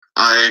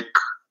I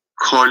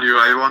call you.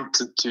 I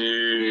wanted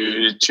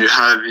to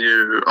have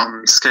you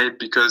on Skype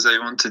because I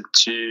wanted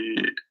to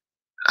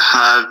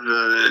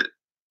have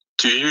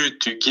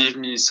to give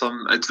me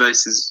some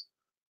advices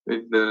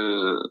with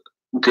the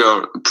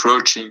girl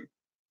approaching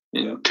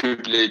in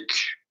public.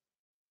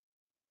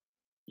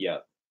 Yeah.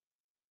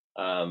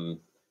 Do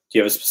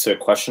you have a specific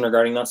question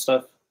regarding that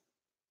stuff?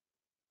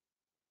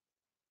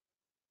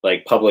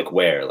 Like public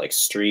where? Like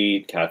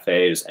street,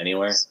 cafes,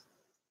 anywhere?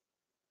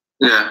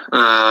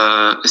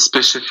 Yeah,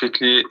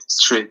 specifically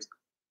street.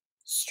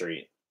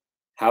 Street.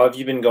 How have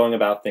you been going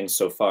about things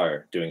so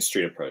far doing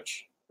street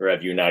approach? Or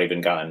have you not even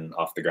gotten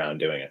off the ground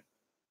doing it?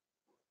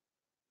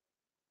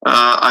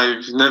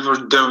 I've never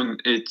done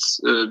it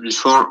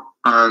before,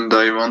 and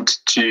I want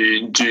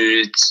to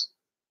do it.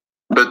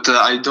 But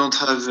I don't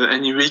have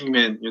any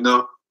wingman,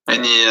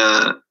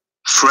 any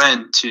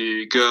friend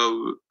to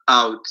go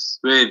out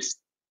with.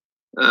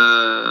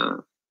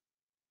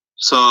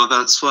 So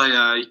that's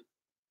why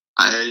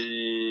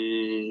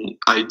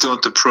I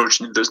don't approach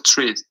in the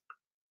street.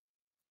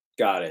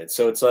 Got it.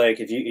 So it's like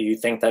if you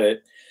think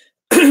that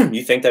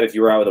you think that if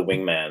you were out with a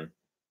wingman,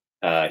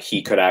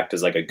 he could act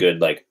as like a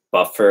good like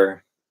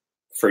buffer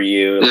for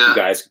you. Yeah. You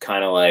guys could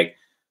kind of like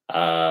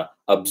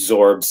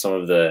absorb some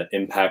of the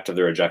impact of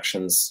the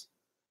rejections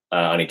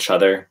on each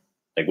other,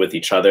 like with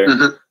each other.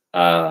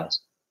 Mm-hmm.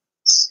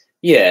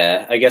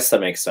 Yeah, I guess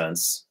that makes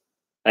sense.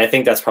 I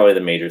think that's probably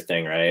the major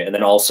thing, right? And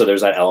then also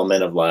there's that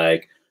element of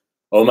like,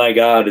 oh my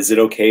God, is it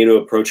okay to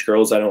approach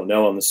girls I don't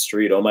know on the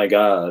street? Oh my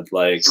God.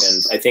 Like,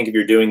 and I think if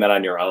you're doing that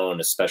on your own,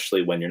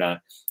 especially when you're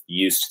not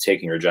used to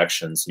taking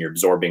rejections and you're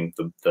absorbing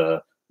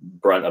the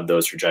brunt of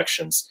those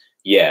rejections,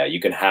 yeah, you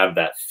can have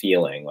that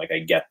feeling. Like, I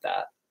get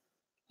that.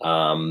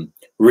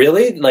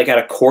 Really, like at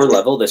a core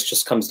level, this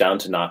just comes down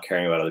to not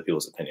caring about other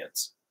people's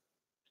opinions.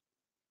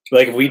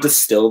 Like if we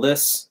distill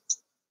this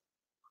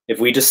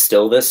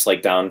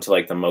like down to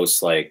like the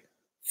most like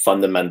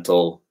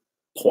fundamental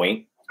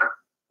point,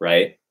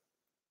 right?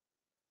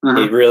 Mm-hmm.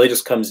 It really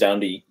just comes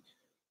down to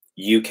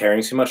you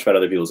caring too much about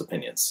other people's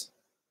opinions.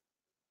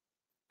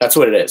 That's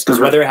what it is. Because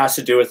whether it has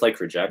to do with like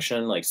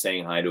rejection, like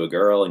saying hi to a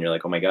girl and you're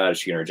like, oh my God, is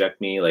she gonna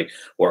reject me? Like,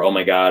 or oh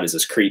my God, is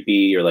this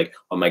creepy? Or like,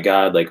 oh my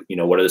God, like,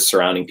 what do the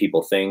surrounding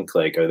people think?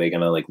 Like, are they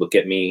gonna like look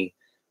at me?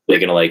 Are they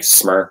gonna like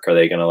smirk? Are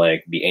they gonna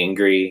like be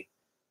angry?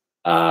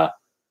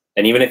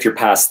 And even if you're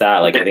past that,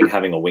 like I think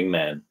having a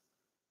wingman,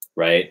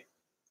 right?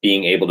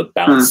 Being able to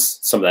bounce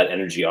some of that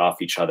energy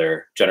off each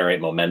other,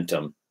 generate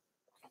momentum.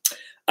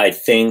 I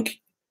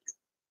think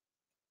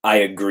I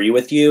agree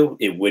with you.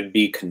 It would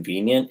be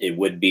convenient. It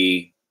would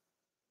be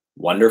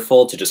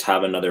wonderful to just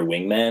have another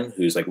wingman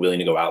who's like willing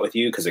to go out with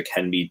you, because it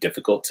can be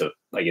difficult to,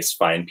 I guess,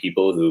 find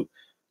people who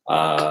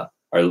are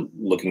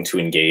looking to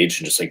engage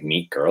and just like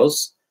meet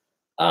girls.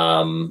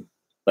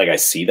 Like I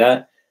see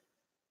that,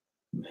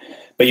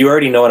 but you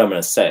already know what I'm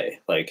going to say.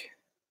 Like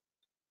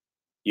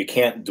you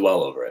can't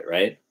dwell over it,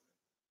 right?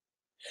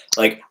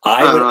 Like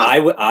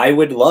I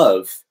would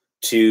love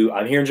to,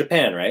 I'm here in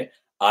Japan, right?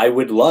 I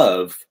would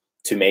love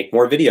to make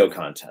more video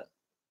content,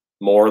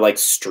 more like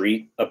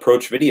street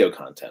approach video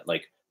content.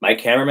 Like my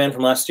cameraman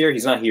from last year,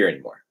 he's not here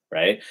anymore,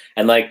 right?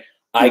 And like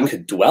I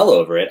could dwell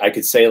over it. I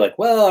could say like,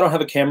 well, I don't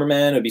have a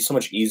cameraman. It'd be so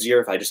much easier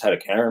if I just had a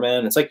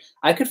cameraman. It's like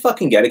I could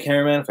fucking get a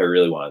cameraman if I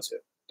really wanted to.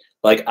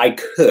 Like I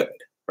could,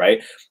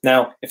 right?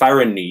 Now, if I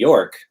were in New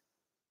York,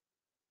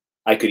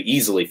 I could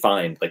easily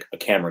find like a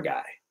camera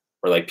guy.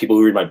 Or like people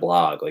who read my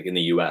blog, like in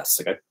the US,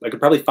 like I could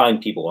probably find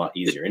people a lot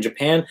easier. In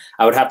Japan,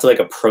 I would have to like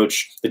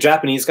approach the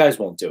Japanese guys.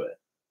 Won't do it.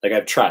 Like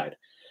I've tried.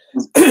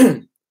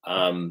 They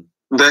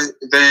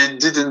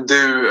didn't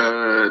do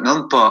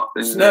non-pa.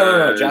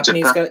 No.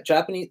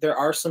 Japanese. There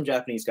are some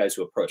Japanese guys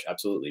who approach,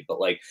 absolutely, but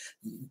like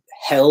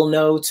hell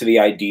no to the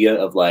idea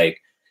of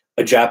like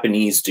a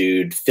Japanese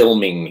dude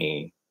filming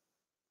me,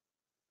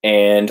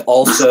 and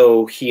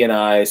also he and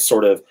I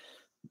sort of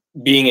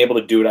being able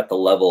to do it at the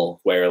level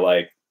where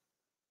like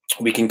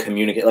we can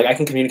communicate. Like I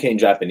can communicate in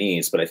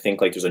Japanese, but I think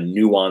like there's a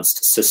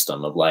nuanced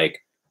system of like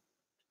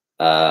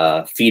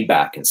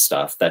feedback and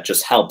stuff that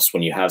just helps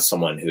when you have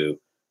someone who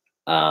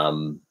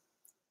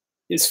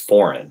is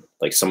foreign,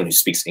 like someone who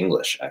speaks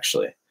English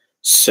actually.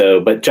 So,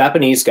 but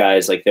Japanese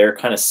guys, like they're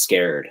kind of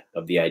scared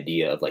of the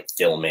idea of like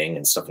filming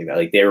and stuff like that.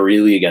 Like they're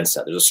really against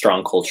that. There's a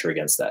strong culture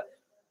against that.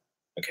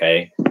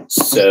 Okay.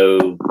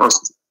 So,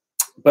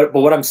 but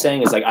what I'm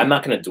saying is like, I'm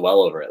not going to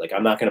dwell over it. Like,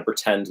 I'm not going to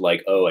pretend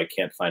like, oh, I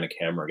can't find a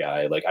camera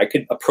guy. Like I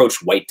could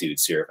approach white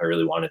dudes here if I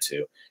really wanted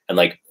to, and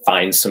like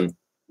find some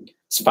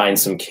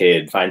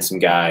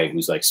guy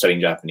who's like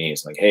studying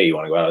Japanese. Like, hey, you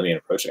want to go out with me and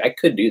approach? Like, I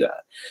could do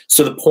that.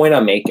 So the point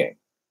I'm making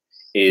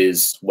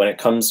is when it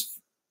comes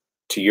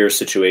to your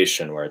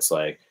situation where it's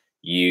like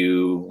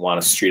you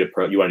want to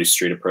do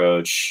street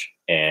approach,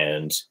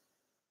 and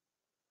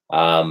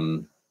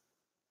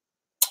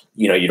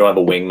you don't have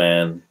a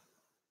wingman,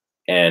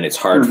 and it's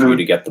hard for you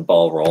to get the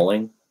ball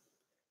rolling.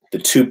 The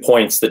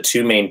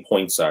two main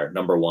points are,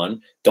 number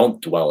one,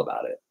 don't dwell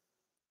about it.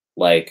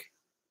 Like,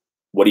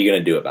 what are you going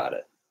to do about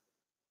it?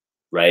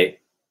 Right?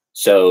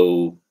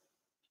 So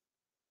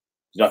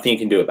There's nothing you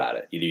can do about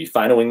it. Either you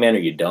find a wingman or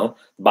you don't.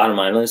 The bottom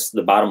line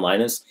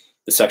is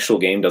the sexual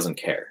game doesn't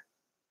care.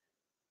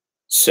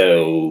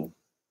 So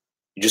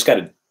you just got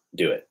to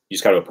do it. You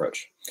just got to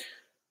approach.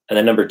 And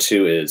then number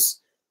 2 is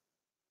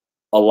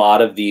a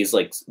lot of these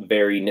like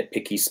very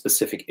nitpicky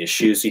specific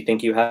issues you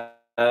think you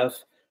have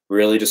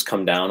really just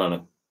come down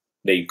on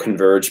they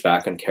converge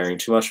back on caring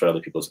too much about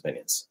other people's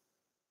opinions.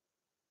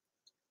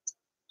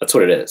 That's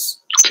what it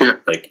is. Yeah.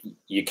 Like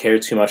you care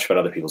too much about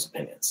other people's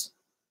opinions.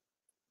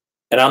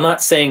 And I'm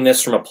not saying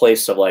this from a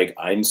place of like,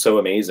 I'm so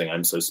amazing,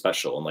 I'm so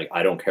special, and like,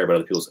 I don't care about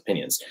other people's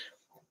opinions.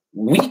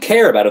 We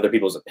care about other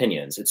people's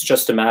opinions. It's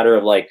just a matter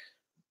of like,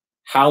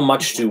 how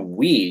much do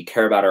we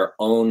care about our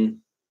own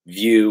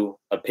view,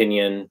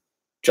 opinion,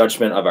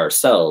 judgment of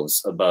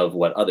ourselves above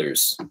what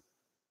others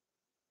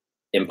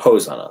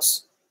impose on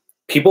us?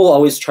 People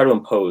always try to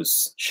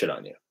impose shit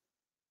on you.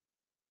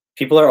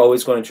 People are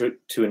always going to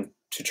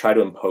try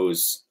to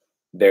impose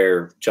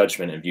their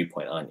judgment and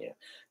viewpoint on you.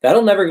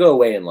 That'll never go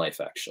away in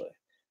life, actually.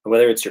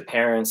 Whether it's your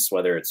parents,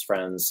 whether it's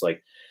friends,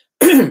 like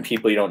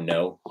people you don't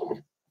know,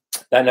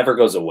 that never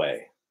goes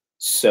away.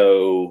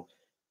 So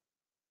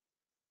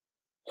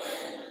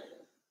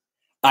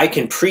I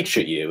can preach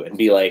at you and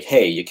be like,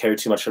 hey, you care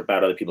too much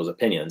about other people's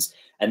opinions.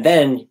 And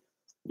then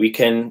we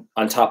can,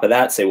 on top of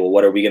that, say, well,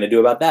 what are we going to do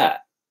about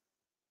that?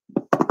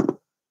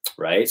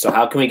 Right? So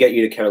how can we get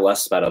you to care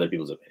less about other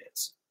people's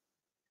opinions?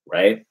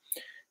 Right?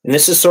 And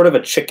this is sort of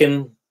a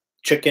chicken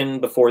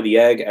before the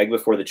egg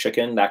before the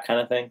chicken, that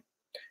kind of thing.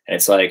 And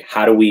it's like,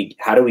 how do we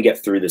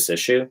get through this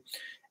issue?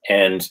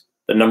 And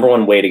the number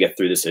one way to get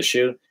through this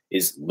issue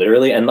is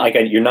literally, and like,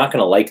 you're not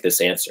going to like this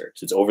answer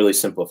because it's overly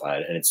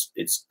simplified and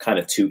it's kind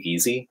of too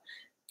easy.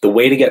 The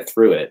way to get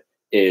through it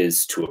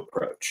is to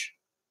approach.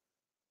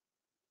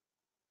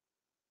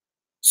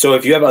 So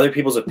if you have other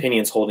people's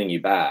opinions holding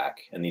you back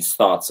and these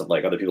thoughts of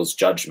like other people's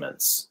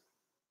judgments,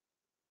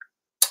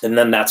 and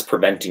then that's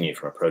preventing you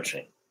from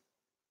approaching.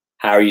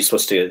 How are you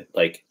supposed to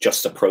like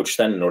just approach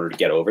then in order to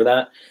get over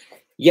that?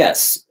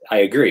 Yes, I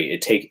agree.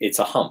 It's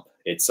a hump.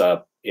 This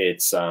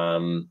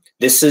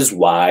is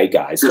why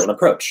guys don't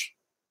approach.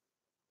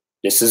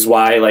 This is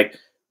why like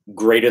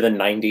greater than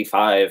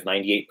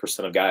 98%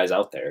 of guys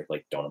out there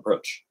like don't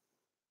approach.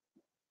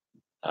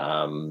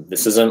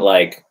 This isn't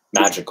like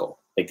magical.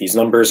 Like these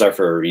numbers are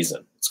for a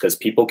reason. It's because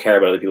people care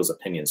about other people's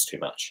opinions too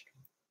much.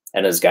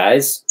 And as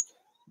guys,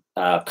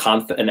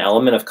 an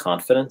element of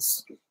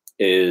confidence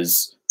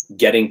is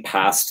getting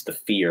past the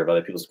fear of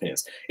other people's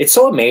opinions. It's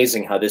so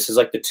amazing how this is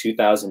like the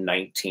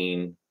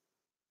 2019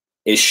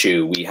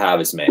 issue we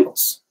have as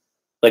males.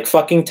 Like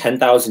fucking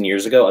 10,000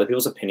 years ago, other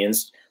people's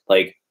opinions,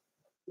 like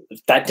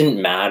that didn't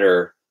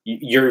matter.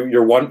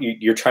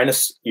 You're trying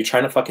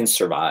to fucking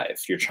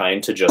survive. You're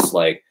trying to just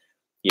like,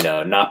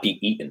 not be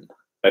eaten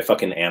by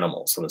fucking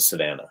animals on the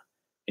savannah.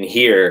 And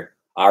here,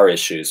 our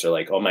issues are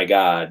like, oh my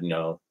God,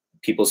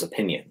 people's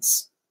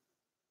opinions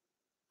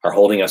are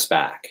holding us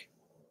back,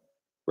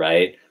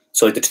 right?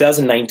 So like the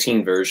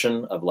 2019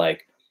 version of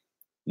like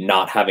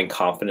not having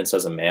confidence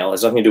as a male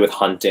has nothing to do with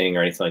hunting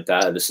or anything like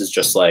that. This is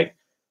just like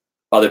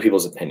other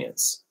people's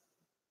opinions.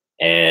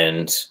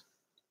 And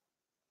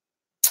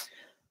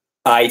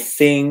I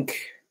think,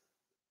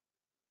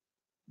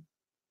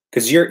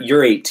 because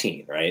you're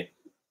 18, right?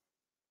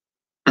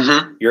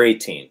 Mm-hmm. You're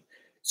 18.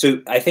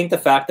 So I think the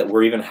fact that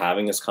we're even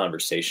having this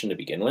conversation to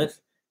begin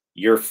with,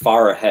 you're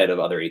far ahead of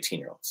other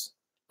 18-year-olds.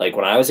 Like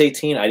when I was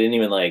 18, I didn't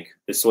even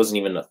this wasn't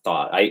even a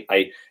thought.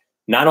 I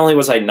not only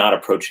was I not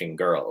approaching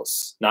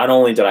girls, not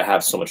only did I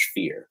have so much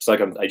fear. So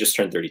like I just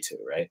turned 32,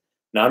 right?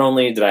 Not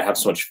only did I have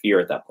so much fear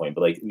at that point,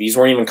 but like these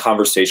weren't even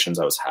conversations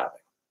I was having.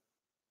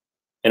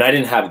 And I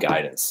didn't have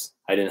guidance.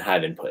 I didn't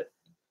have input.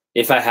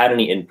 If I had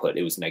any input,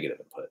 it was negative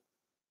input.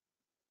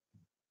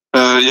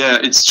 Yeah,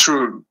 it's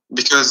true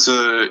because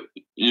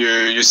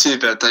you see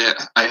that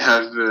I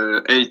have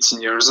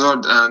 18 years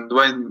old, and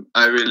when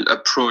I will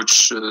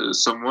approach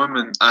some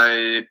women,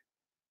 I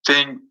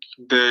think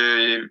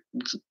they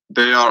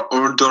are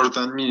older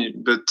than me,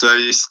 but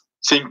I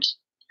think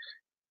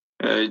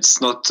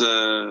it's not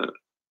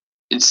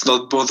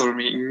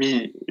bothering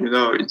me.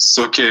 It's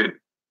okay.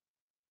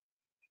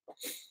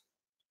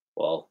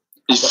 Well,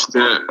 if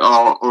they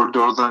are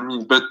older than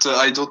me, but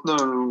I don't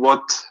know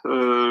what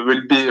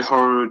will be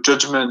her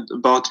judgment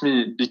about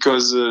me,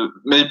 because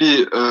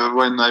maybe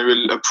when I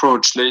will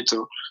approach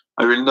later,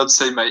 I will not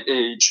say my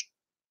age.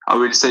 I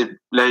will say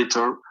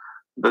later,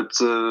 but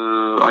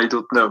I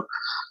don't know.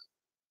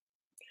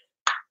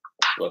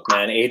 Look,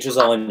 man, age is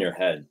all in your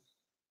head.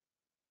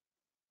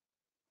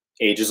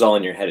 Age is all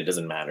in your head. It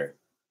doesn't matter.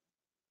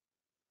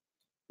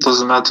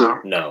 Doesn't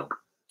matter. No.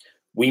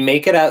 We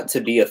make it out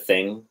to be a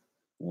thing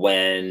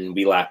when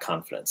we lack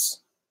confidence.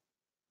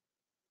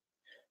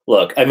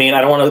 Look, I mean,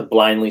 I don't want to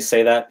blindly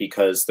say that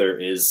because there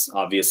is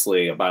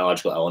obviously a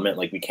biological element.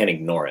 Like, we can't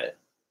ignore it.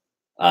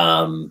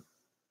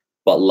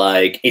 But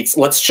like,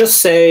 let's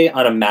just say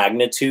on a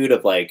magnitude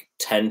of like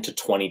 10 to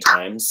 20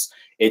 times,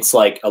 it's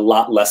like a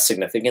lot less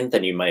significant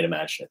than you might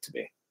imagine it to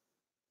be.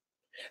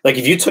 Like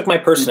if you took my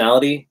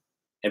personality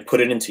and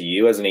put it into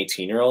you as an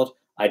 18-year-old,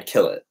 I'd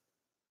kill it.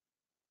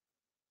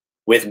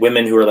 With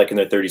women who are like in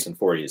their 30s and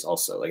 40s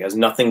also. Like, it has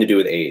nothing to do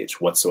with age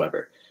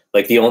whatsoever.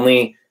 Like, the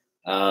only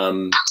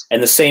and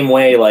the same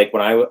way, like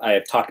when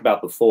I've talked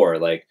about before,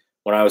 like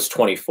when I was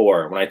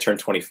 24, when I turned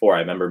 24, I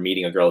remember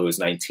meeting a girl who was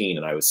 19,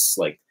 and I was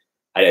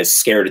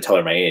scared to tell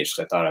her my age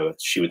because I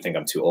thought she would think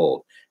I'm too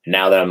old. And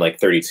now that I'm like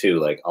 32,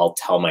 like I'll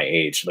tell my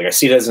age. Like, I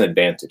see it as an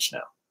advantage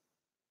now.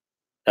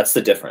 That's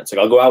the difference. Like,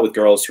 I'll go out with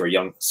girls who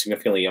are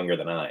significantly younger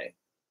than I,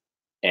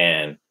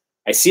 and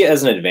I see it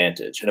as an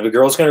advantage. And if a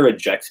girl's going to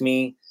reject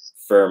me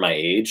for my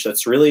age,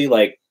 that's really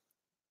like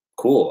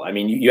cool. I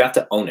mean, you have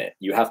to own it.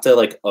 You have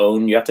to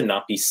you have to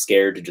not be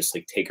scared to just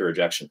like take a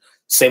rejection.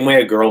 Same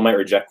way a girl might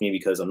reject me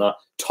because I'm not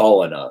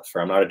tall enough,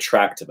 or I'm not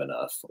attractive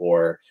enough,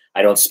 or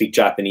I don't speak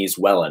Japanese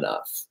well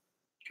enough.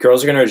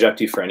 Girls are going to reject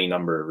you for any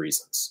number of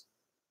reasons.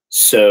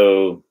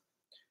 So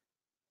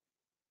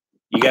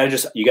you gotta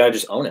just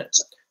own it.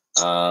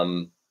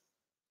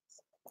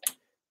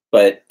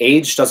 But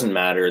age doesn't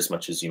matter as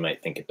much as you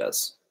might think it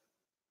does.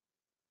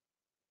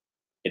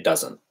 It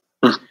doesn't.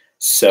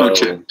 So,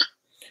 okay.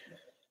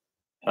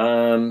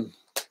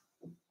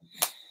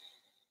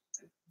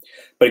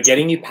 But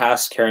getting you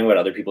past caring about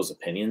other people's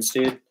opinions,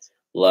 dude,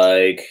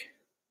 like,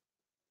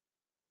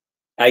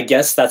 I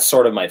guess that's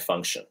sort of my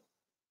function.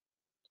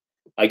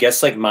 I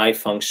guess like my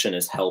function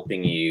is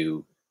helping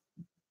you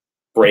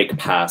break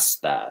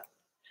past that,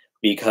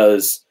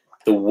 because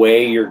the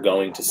way you're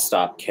going to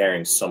stop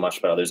caring so much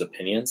about others'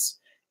 opinions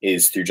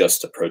is through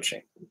just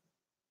approaching.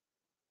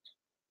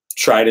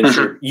 Tried and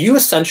true. You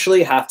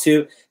essentially have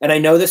to, and I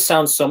know this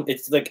sounds saying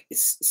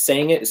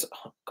it is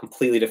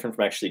completely different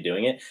from actually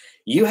doing it.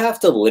 You have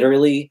to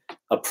literally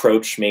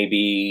approach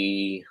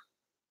maybe,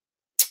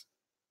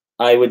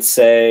 I would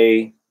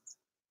say,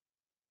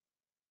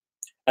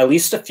 at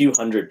least a few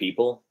hundred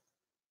people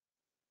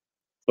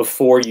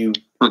before you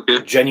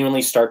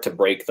genuinely start to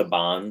break the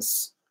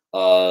bonds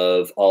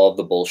of all of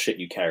the bullshit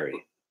you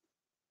carry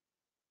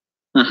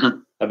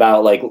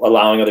about like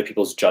allowing other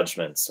people's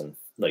judgments and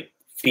like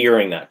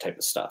fearing that type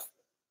of stuff,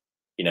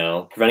 you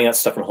know, preventing that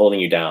stuff from holding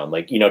you down.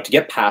 Like, you know, to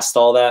get past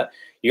all that,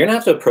 you're going to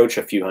have to approach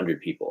a few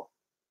hundred people.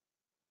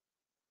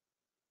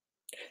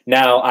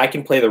 Now, I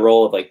can play the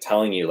role of like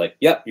telling you like,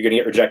 yep, you're going to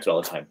get rejected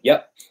all the time.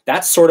 Yep.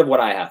 That's sort of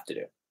what I have to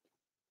do.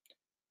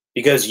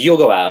 Because you'll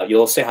go out,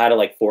 you'll say hi to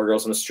like 4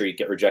 girls on the street,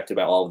 get rejected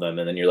by all of them,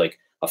 and then you're like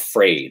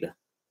afraid.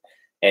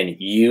 And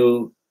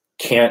you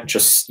can't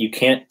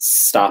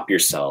stop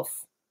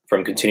yourself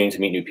from continuing to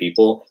meet new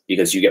people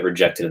because you get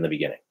rejected in the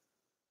beginning.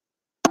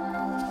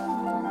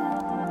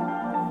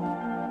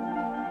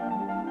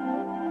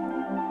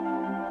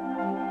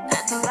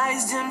 Let the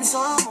lights dim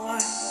some more.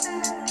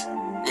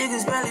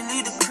 Niggas barely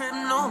leave the crib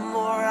no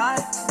more. I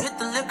hit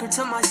the liquor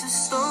to my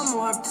system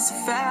warp. It's a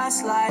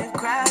fast life,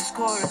 crash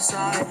course.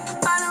 I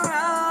ride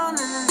around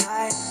in the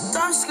night,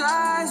 dark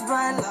skies,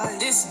 bright light.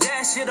 This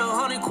dash hit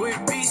 100 quick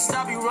beats.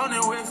 I be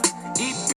running with.